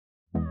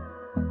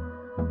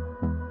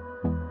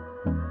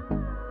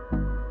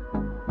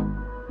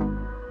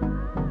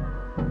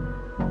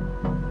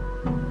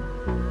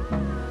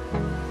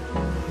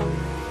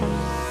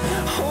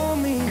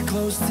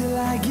close till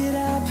I get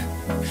up.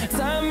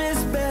 Time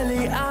is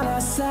barely on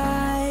our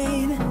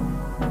side.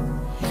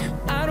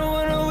 I don't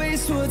wanna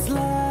waste what's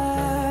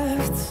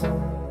left.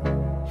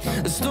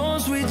 The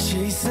storms we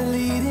chase are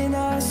leading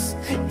us,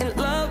 and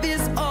love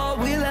is all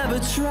we'll ever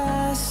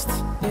trust.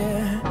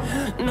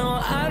 Yeah, no,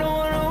 I don't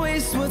wanna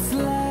waste what's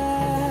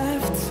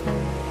left.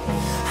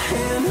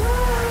 And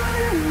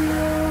on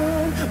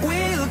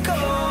we'll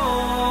go,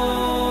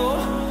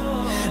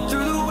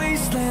 through the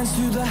wastelands,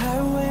 through the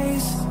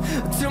highways,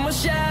 till my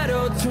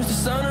shadow turns to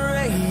sun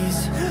rays.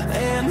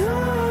 And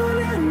on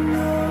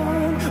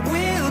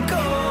we'll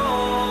go,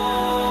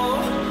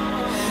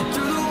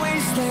 through the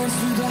wastelands,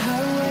 through the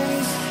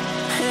highways,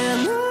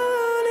 and on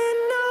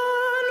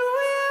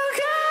we'll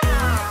go.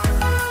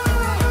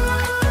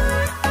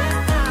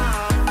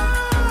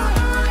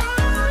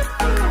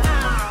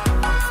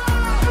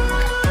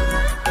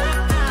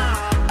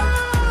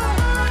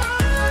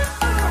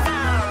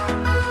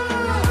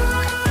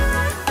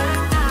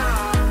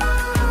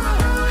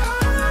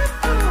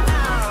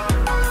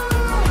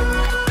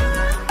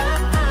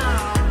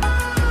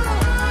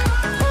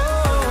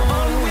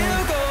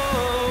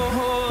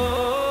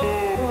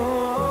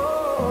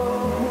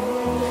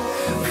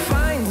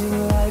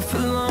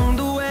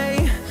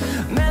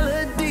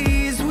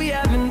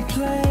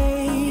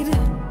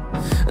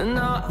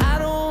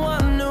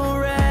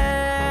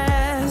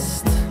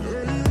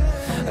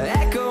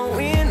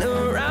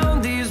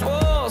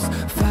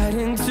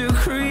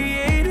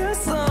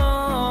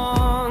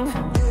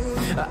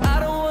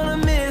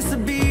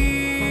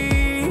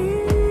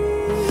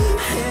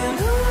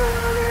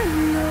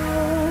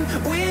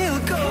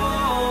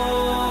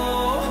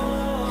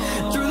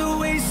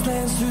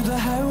 Through the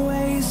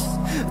highways,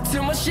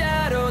 till my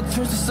shadow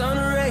turns to sun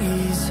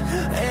rays.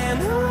 And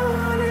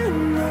on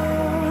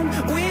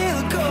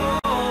we'll go,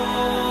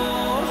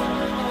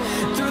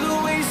 through the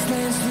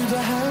wastelands, through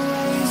the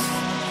highways,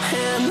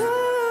 and on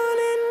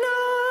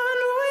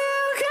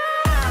we'll go.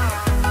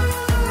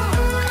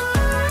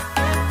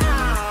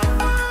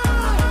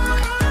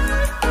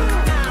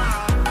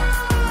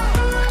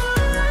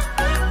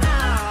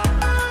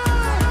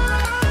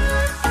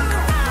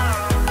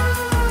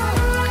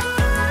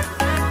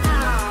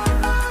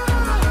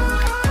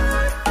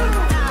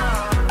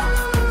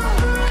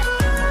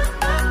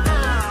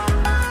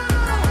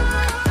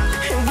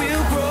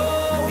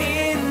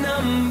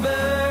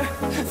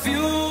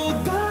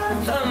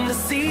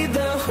 See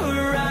the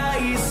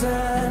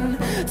horizon,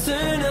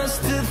 turn us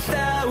to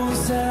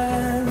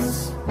thousands,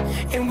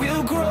 and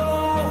we'll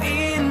grow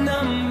in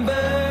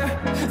number,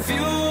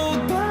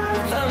 fueled by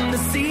them. To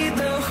see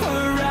the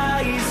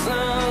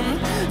horizon,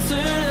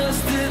 turn us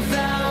to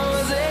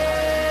thousands,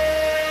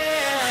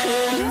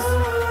 and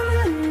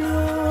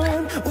on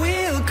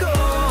we'll go,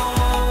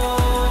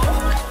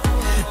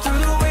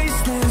 through the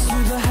wastelands,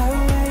 through the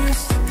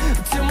highways,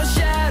 till my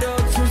shadow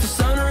turns to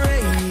sun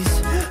rays.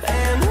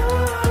 And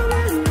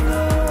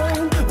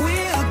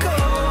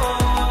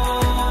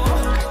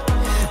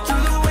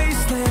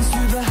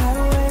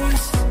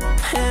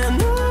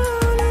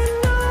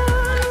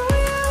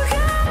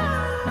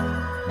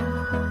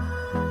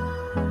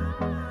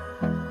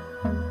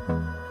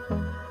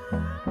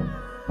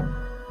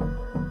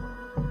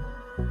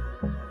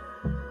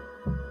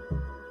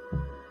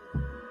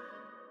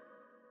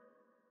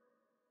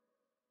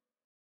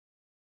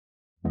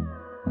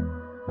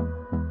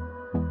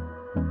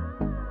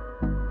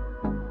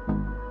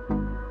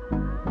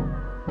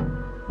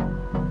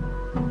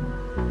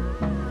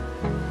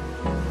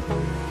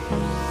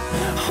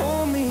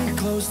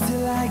close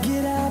till I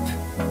get up.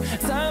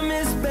 Time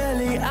is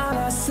barely on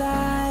our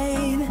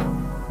side.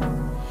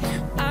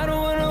 I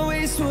don't wanna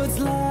waste what's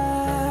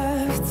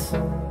left.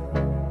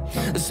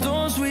 The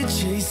storms we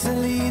chase are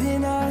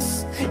leading us.